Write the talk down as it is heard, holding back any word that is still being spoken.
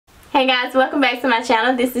Hey guys, welcome back to my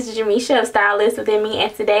channel. This is Jamisha of Stylist Within Me,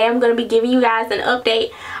 and today I'm going to be giving you guys an update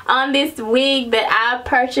on this wig that I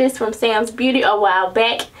purchased from Sam's Beauty a while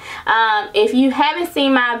back. If you haven't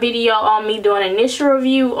seen my video on me doing an initial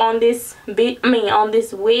review on this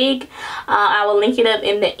wig, I will link it up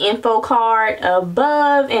in the info card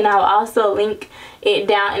above, and I'll also link it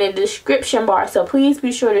down in the description bar, so please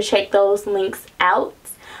be sure to check those links out.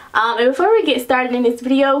 And before we get started in this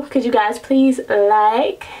video, could you guys please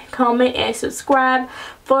like, comment, and subscribe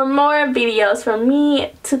for more videos from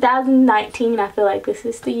me. 2019, I feel like this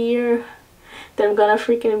is the year that I'm gonna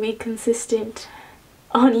freaking be consistent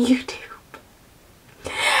on YouTube.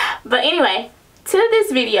 But anyway, to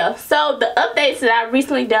this video. So the updates that I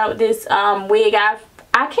recently done with this wig, I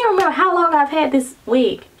can't remember how long I've had this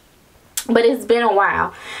wig, but it's been a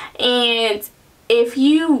while. And if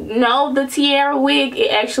you know the Tiara wig,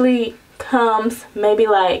 it actually comes maybe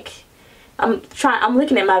like, I'm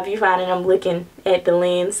looking at my viewfinder and I'm looking at the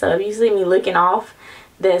lens, so if you see me looking off,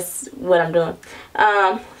 that's what I'm doing.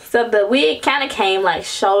 So the wig kind of came like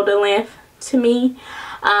shoulder length to me.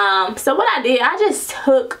 So what I did, I just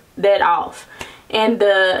took that off, and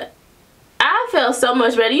I felt so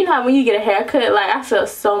much better. You know how when you get a haircut, like I felt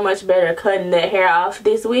so much better cutting that hair off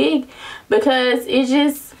this wig, because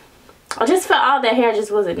I just felt all that hair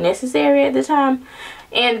just wasn't necessary at the time.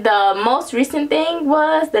 And the most recent thing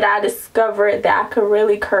was that I discovered that I could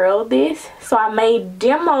really curl this. So I made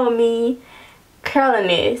demo me curling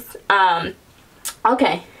this.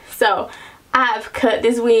 Okay, so I've cut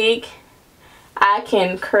this wig. I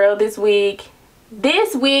can curl this wig.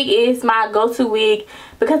 This wig is my go-to wig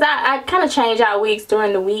because I kind of change out wigs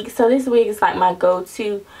during the week. So this wig is like my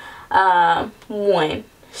go-to one.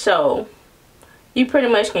 So you pretty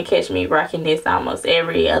much can catch me rocking this almost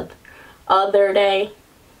every other day.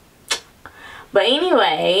 But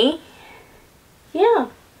anyway, yeah,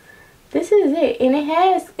 this is it, and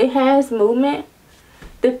it has movement.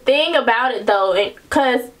 The thing about it though,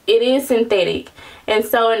 because it is synthetic, and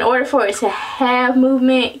so in order for it to have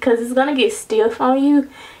movement, because it's gonna get stiff on you,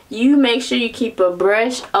 you make sure you keep a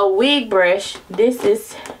brush, a wig brush.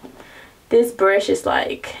 This brush is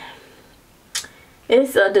like,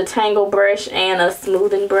 it's a detangle brush and a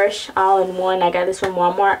smoothing brush all in one. I got this from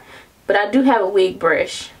Walmart. But I do have a wig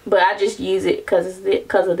brush, but I just use it because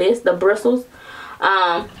of this, the bristles.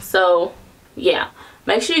 So yeah,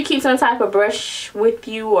 make sure you keep some type of brush with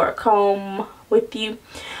you or a comb with you.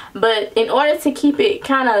 But in order to keep it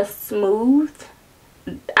kind of smooth,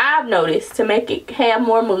 I've noticed, to make it have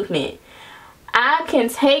more movement, I can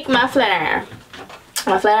take my flat iron.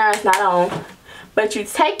 My flat iron is not on, but you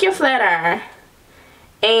take your flat iron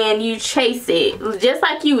and you chase it just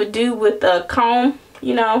like you would do with a comb,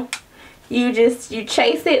 you know. You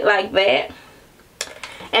chase it like that,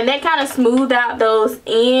 and that kind of smooth out those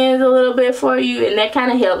ends a little bit for you, and that kind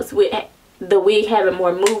of helps with the wig having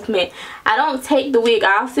more movement. I don't take the wig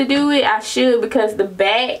off to do it. I should, because the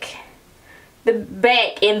back and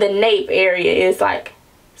the nape area is like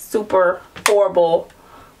super horrible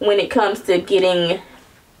when it comes to getting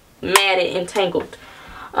matted and tangled.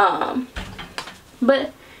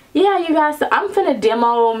 But yeah, you guys, so I'm finna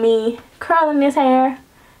demo me curling this hair.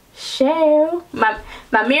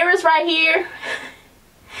 My mirror's right here,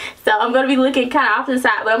 so I'm gonna be looking kind of off to the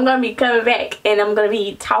side, but I'm gonna be coming back and I'm gonna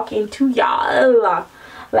be talking to y'all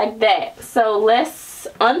like that. So let's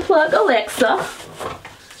unplug Alexa.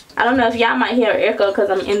 I don't know if y'all might hear an echo because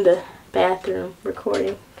I'm in the bathroom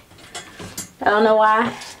recording. I don't know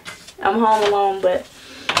why. I'm home alone, but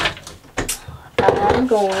I'm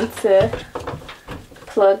going to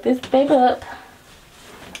plug this baby up.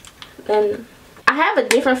 And I have a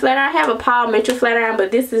different flat iron. I have a Paul Mitchell flat iron,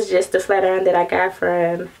 but this is just the flat iron that I got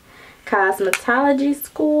from cosmetology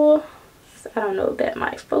school. So I don't know if that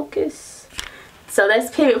might focus. So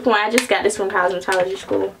that's pivot point. I just got this from cosmetology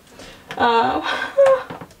school. And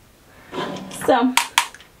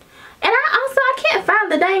I can't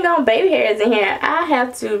find the dang on baby hairs in here. I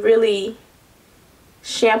have to really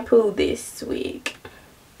shampoo this wig.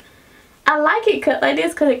 I like it cut like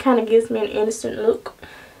this because it kind of gives me an innocent look.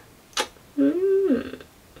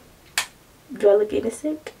 Do I look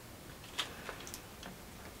innocent?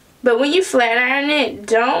 But when you flat iron it,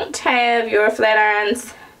 don't have your flat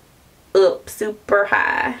irons up super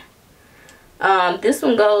high. This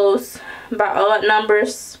one goes by odd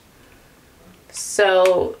numbers,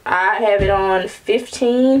 so I have it on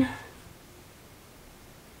 15.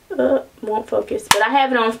 Won't focus, but I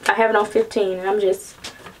have it on 15, and I'm just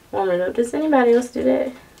warming up. Does anybody else do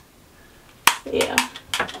that? Yeah.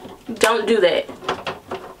 Don't do that.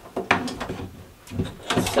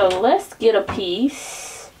 So let's get a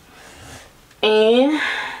piece and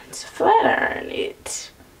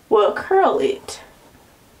it. Well, curl it.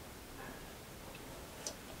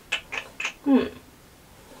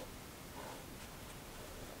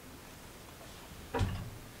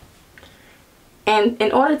 And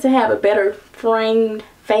in order to have a better framed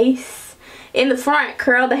face, in the front,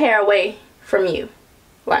 curl the hair away from you.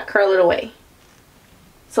 Like, curl it away.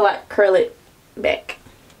 So, like, curl it back.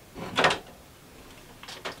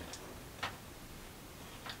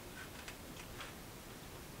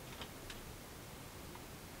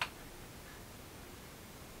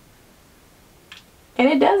 And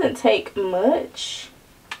it doesn't take much.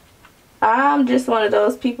 I'm just one of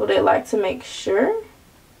those people that like to make sure.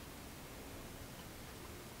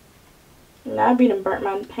 Now I be done burnt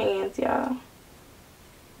my hands, y'all.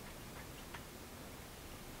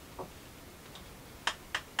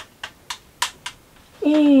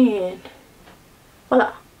 And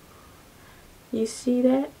voila. You see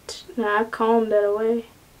that? Now I combed that away.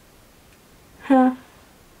 Huh.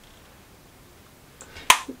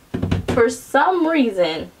 For some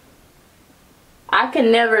reason, I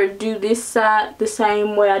can never do this side the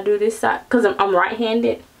same way I do this side because I'm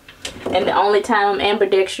right-handed. And the only time I'm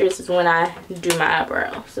ambidextrous is when I do my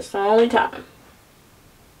eyebrows. That's the only time.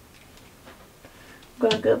 I'm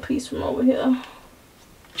gonna get a piece from over here.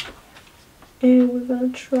 And we're gonna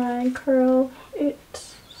try and curl it.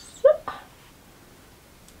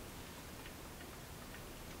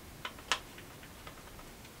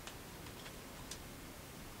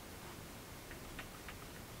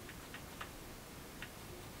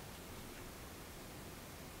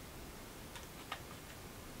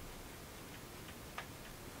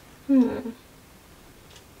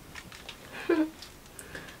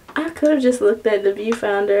 I could have just looked at the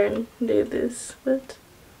viewfinder and did this, but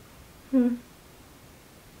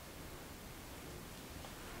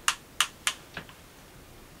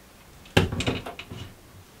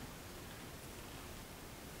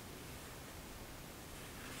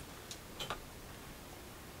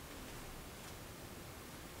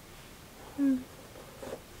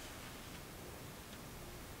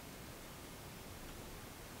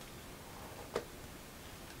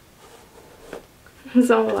it's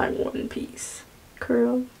only like one piece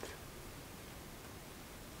curled.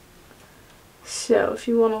 So if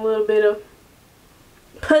you want a little bit of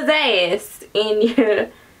pizzazz in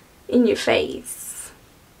your face,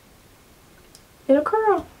 it'll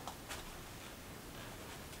curl.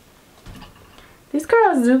 These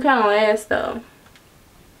curls do kind of last though.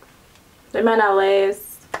 They might not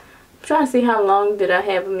last. I'm trying to see how long did I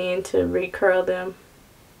have them in to recurl them.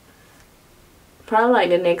 Probably like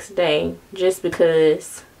the next day, just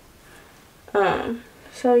because.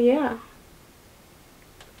 So yeah,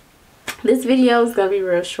 this video is gonna be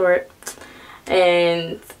real short,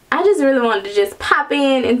 and I just really wanted to just pop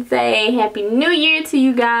in and say Happy New Year to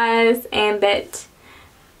you guys, and that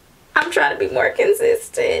I'm trying to be more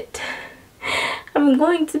consistent. I'm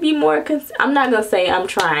going to be more I'm not gonna say I'm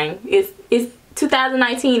trying. It's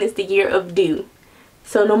 2019 is the year of do,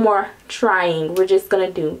 so no more trying. We're just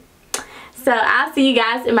gonna do. So I'll see you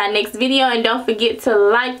guys in my next video, and don't forget to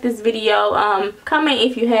like this video. Comment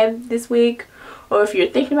if you have this wig, or if you're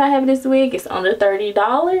thinking about having this wig. It's under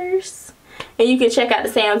 $30, and you can check out the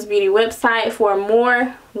Sam's Beauty website for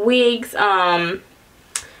more wigs. I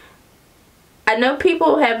know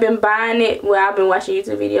people have been buying it. Well, I've been watching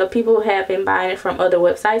YouTube video. People have been buying it from other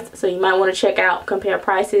websites, so you might want to check out, compare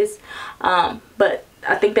prices. But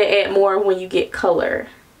I think they add more when you get color.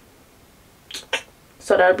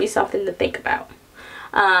 So that'll be something to think about.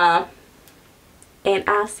 And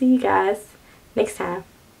I'll see you guys next time.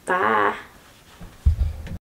 Bye.